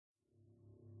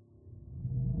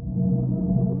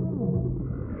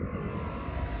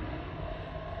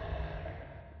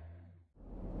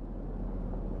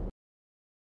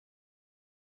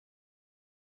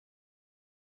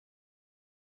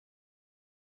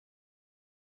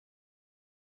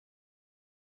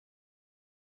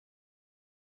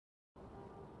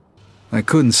I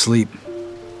couldn't sleep.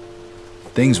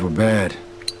 Things were bad,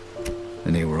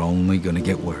 and they were only gonna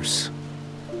get worse.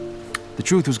 The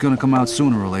truth was gonna come out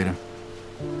sooner or later.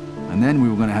 And then we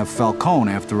were gonna have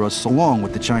Falcone after us, along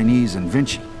with the Chinese and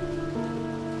Vinci.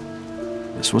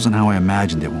 This wasn't how I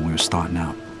imagined it when we were starting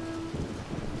out.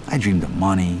 I dreamed of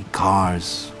money,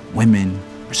 cars, women,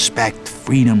 respect,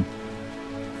 freedom.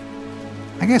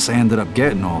 I guess I ended up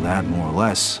getting all that, more or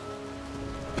less.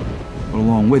 But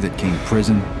along with it came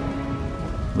prison,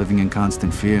 living in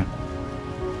constant fear,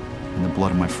 and the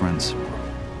blood of my friends.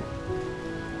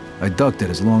 I ducked it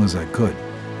as long as I could,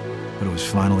 but it was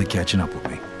finally catching up with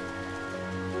me.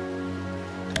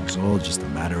 It was all just a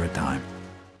matter of time.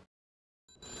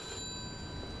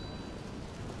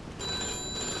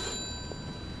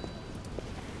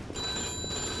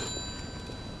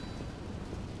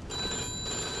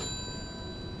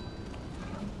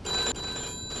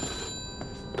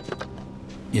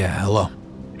 Yeah, hello.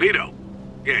 Vito.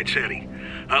 Yeah, it's Eddie.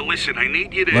 Listen, I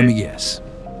need you to... Let me guess.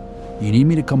 You need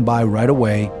me to come by right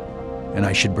away, and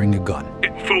I should bring a gun.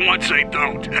 For once I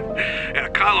don't.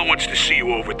 Carlo wants to see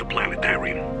you over at the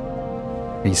planetarium.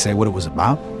 Did you say what it was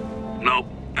about? No.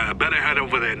 Better head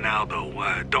over there now, though.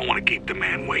 Don't want to keep the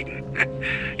man waiting.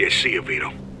 Yeah, see you,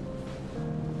 Vito.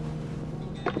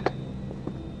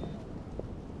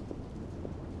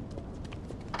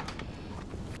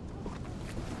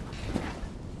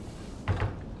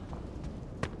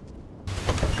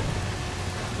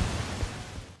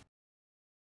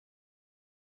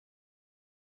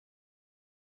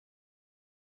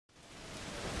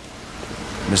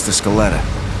 Mr. Scaletta,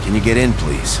 can you get in,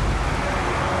 please?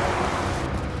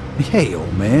 Hey,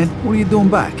 old man, what are you doing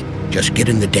back? Just get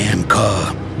in the damn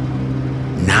car.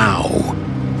 Now.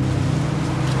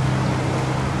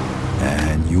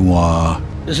 And you are...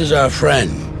 This is our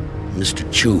friend, Mr.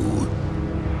 Chu.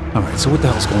 Alright, so what the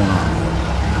hell's going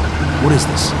on? What is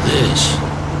this? This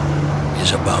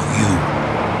is about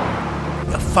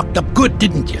you. You fucked up good,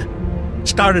 didn't you?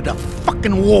 Started a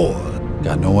fucking war.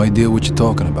 Got no idea what you're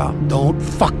talking about. Don't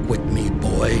fuck with me,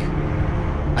 boy.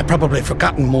 I've probably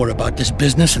forgotten more about this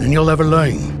business than you'll ever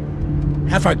learn.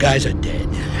 Half our guys are dead.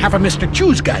 Half of Mr.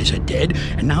 Chu's guys are dead.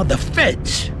 And now the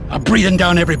feds are breathing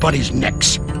down everybody's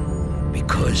necks.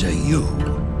 Because of you.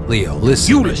 Leo,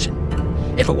 listen. You listen.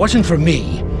 If it wasn't for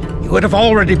me, you would have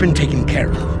already been taken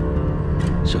care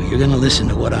of. So you're gonna listen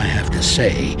to what I have to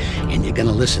say, and you're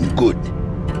gonna listen good.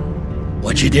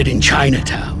 What you did in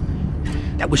Chinatown.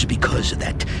 That was because of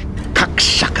that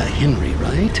cocksucker Henry,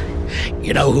 right?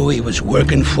 You know who he was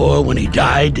working for when he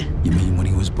died? You mean when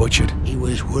he was butchered? He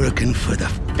was working for the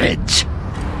feds.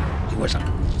 He was a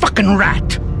fucking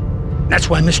rat. That's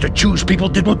why Mr. Chu's people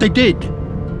did what they did.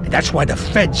 And that's why the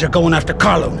feds are going after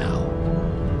Carlo now.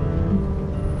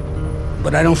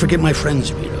 But I don't forget my friends,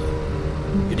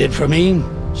 Vito. You did for me,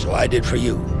 so I did for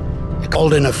you. I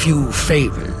called in a few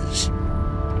favors.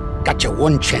 Got you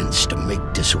one chance to make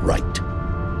this right.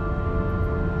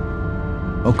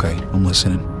 Okay, I'm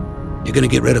listening. You're gonna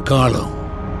get rid of Carlo.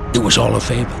 It was all a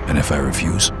favor. And if I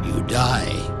refuse? You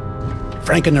die.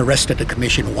 Frank and the rest of the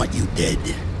commission want you dead.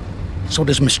 So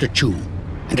does Mr. Chu.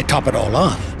 And to top it all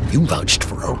off, you vouched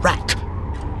for a rat.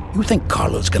 You think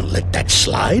Carlo's gonna let that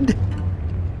slide?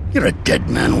 You're a dead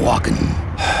man walking.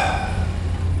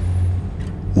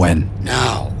 When?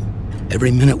 Now. Every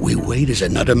minute we wait is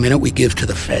another minute we give to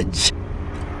the feds.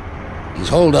 He's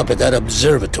holed up at that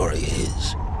observatory of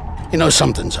his. You know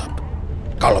something's up.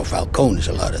 Carlo Falcone is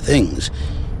a lot of things,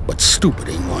 but stupid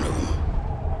ain't one of them.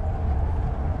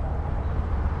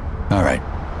 All right.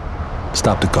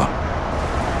 Stop the car.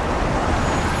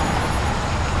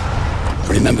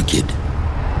 Remember, kid,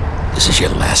 this is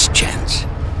your last chance.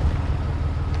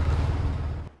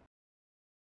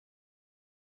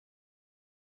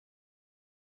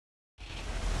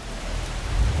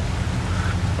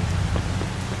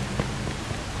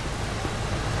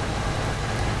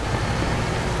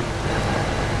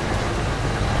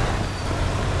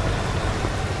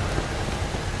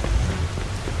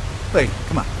 Lady,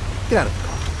 come on. Get out of the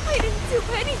car. I didn't do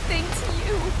anything to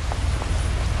you.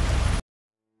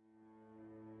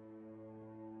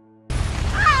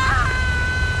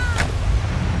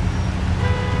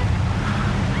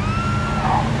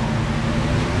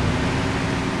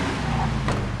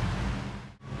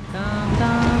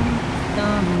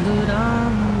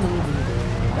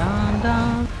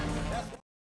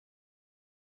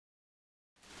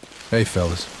 Hey,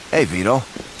 fellas. Hey, Vito.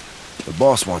 The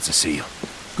boss wants to see you.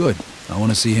 Good. I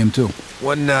want to see him, too.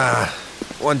 One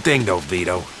thing, though,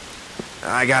 Vito.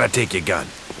 I gotta take your gun.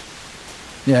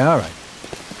 Yeah, all right.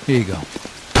 Here you go.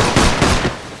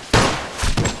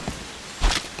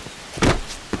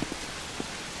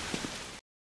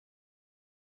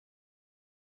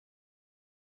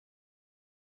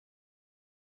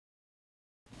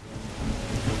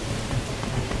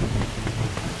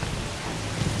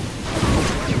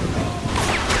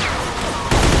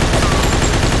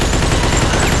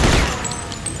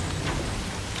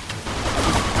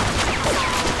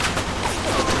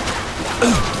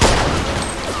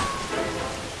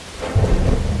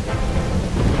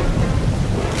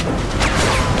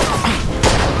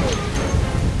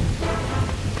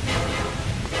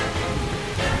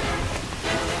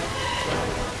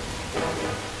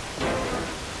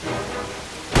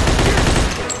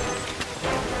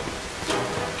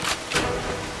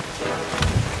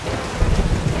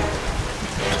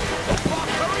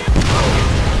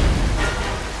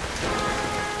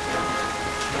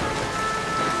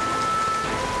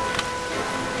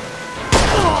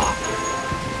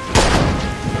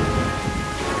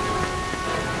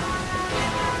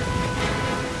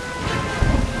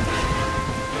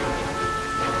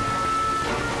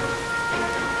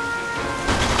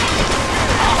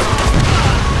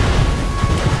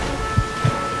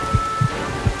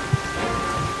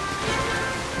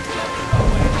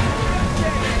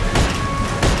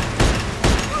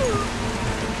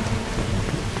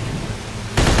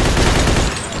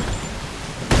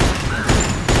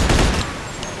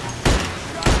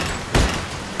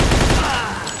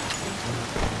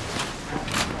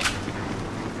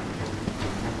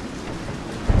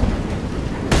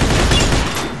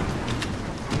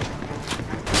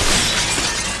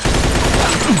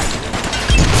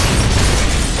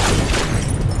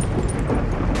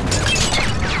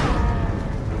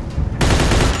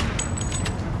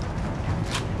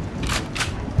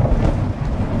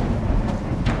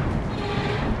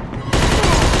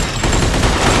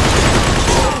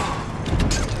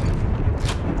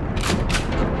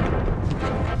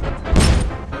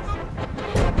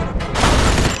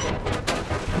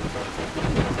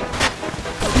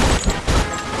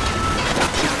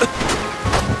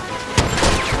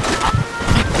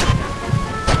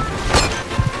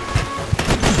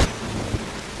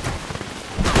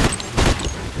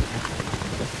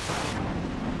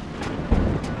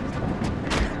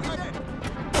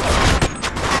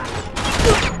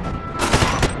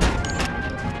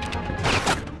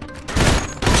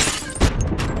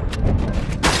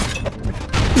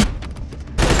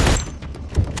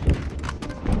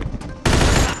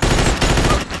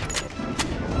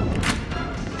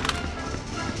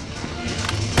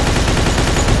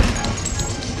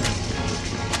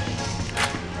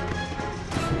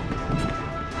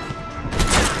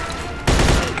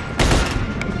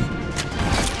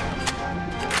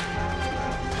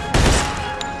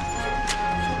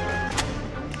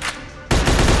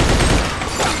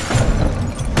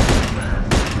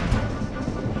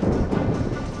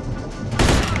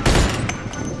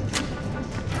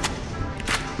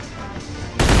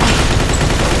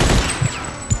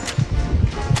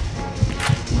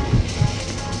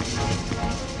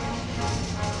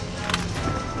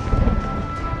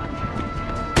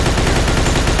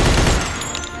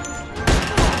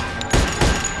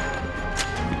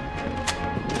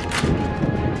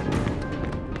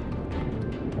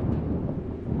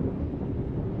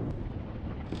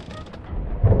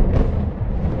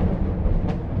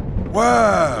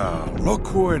 Well, look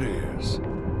who it is.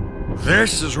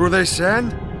 This is who they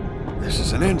send? This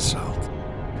is an insult.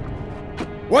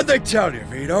 What'd they tell you,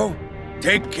 Vito?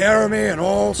 Take care of me and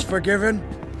all's forgiven?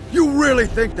 You really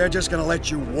think they're just gonna let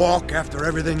you walk after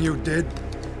everything you did?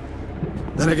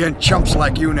 Then again, chumps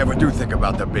like you never do think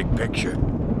about the big picture.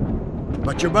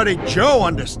 But your buddy Joe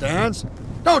understands.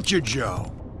 Don't you,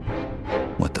 Joe?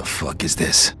 What the fuck is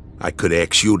this? I could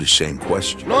ask you the same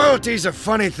question. Loyalty's a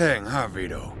funny thing, huh,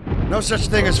 Vito? No such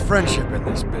thing as friendship in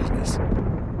this business.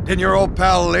 Didn't your old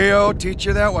pal Leo teach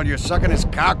you that while you're sucking his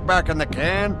cock back in the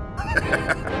can?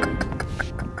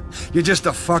 You're just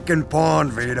a fucking pawn,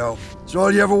 Vito. It's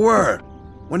all you ever were.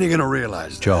 When are you gonna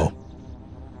realize that? Joe,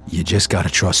 you just gotta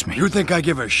trust me. You think I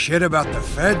give a shit about the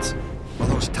feds? Or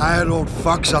those tired old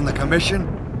fucks on the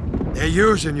commission? They're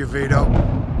using you, Vito.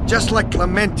 Just like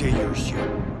Clemente used you.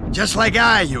 Just like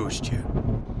I used you.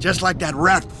 Just like that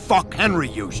rat fuck Henry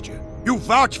used you. You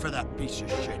vouched for that piece of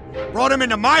shit. Brought him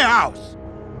into my house.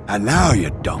 And now,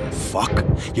 you dumb fuck,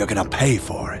 you're gonna pay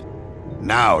for it.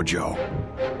 Now, Joe.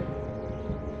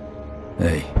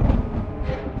 Hey,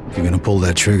 if you're gonna pull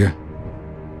that trigger,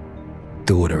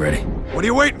 do it already. What are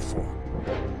you waiting for?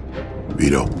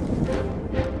 Vito,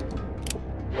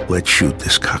 let's shoot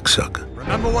this cocksucker.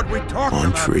 Remember what we talked On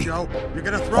about, three. Joe? You're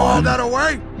gonna throw all One. that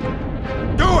away?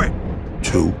 Do it!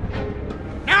 2.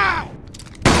 Now!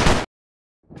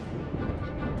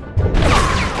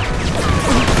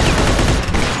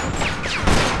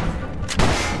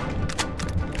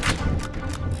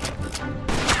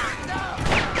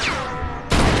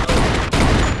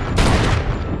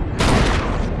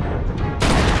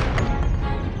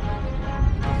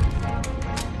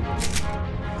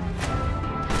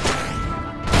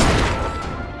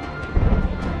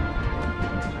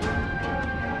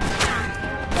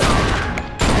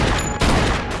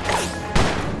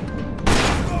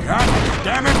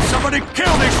 Damn it, somebody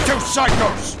kill these two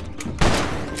psychos!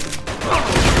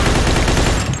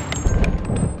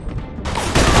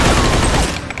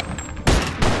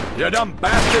 You dumb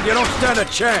bastard, you don't stand a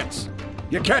chance.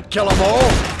 You can't kill them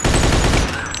all.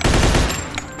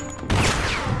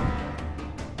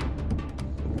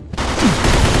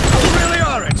 You really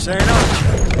are insane, aren't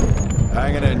you?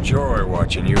 I'm gonna enjoy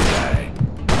watching you die.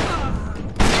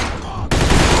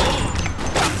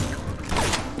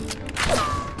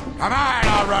 Come on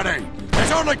already!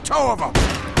 There's only 2 of them!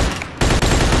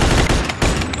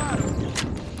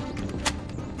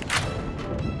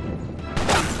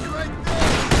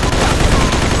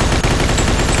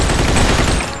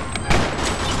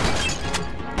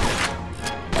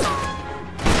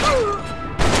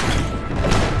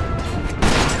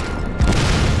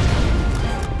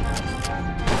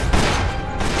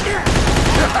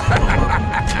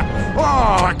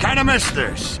 Oh, I kinda missed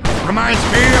this. Reminds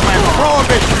me of my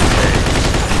prohibition days.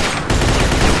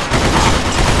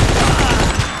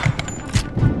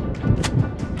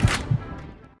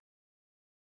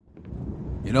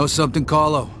 You know something,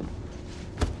 Carlo?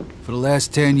 For the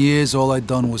last 10 years, all I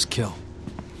done was kill.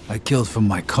 I killed for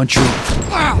my country.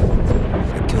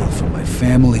 I killed for my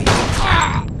family.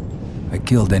 I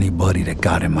killed anybody that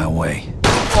got in my way.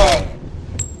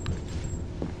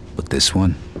 But this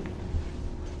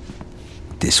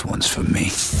one's for me.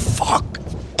 Fuck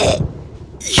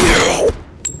you!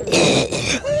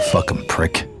 Fucking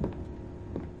prick.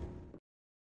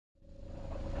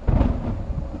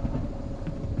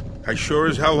 I sure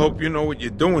as hell hope you know what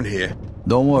you're doing here.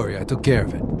 Don't worry, I took care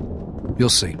of it. You'll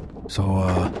see. So,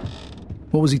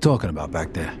 what was he talking about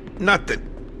back there? Nothing.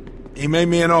 He made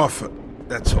me an offer,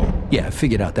 that's all. Yeah, I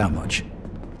figured out that much.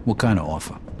 What kind of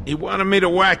offer? He wanted me to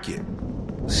whack you.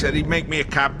 Said he'd make me a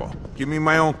capo, give me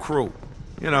my own crew.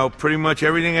 You know, pretty much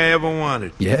everything I ever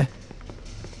wanted. Yeah?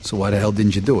 So why the hell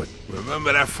didn't you do it?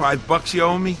 Remember that $5 you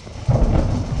owe me?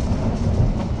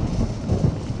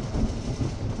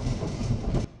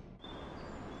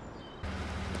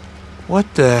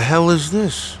 What the hell is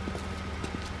this?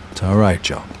 It's all right,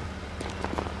 Joe.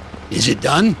 Is it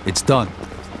done? It's done.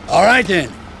 All right,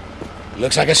 then.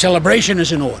 Looks like a celebration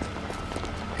is in order.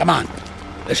 Come on,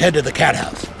 let's head to the cat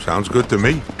house. Sounds good to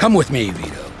me. Come with me,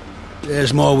 Vito.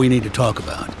 There's more we need to talk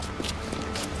about.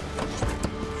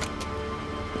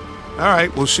 All right,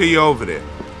 we'll see you over there.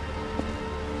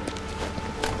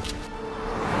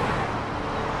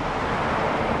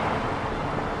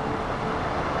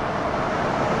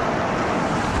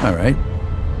 All right.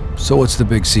 So what's the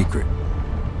big secret?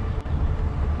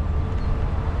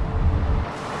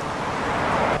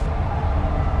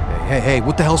 Hey,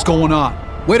 what the hell's going on?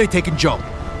 Where they taking Joe?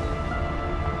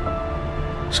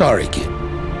 Sorry, kid.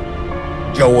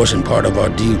 Joe wasn't part of our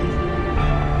deal.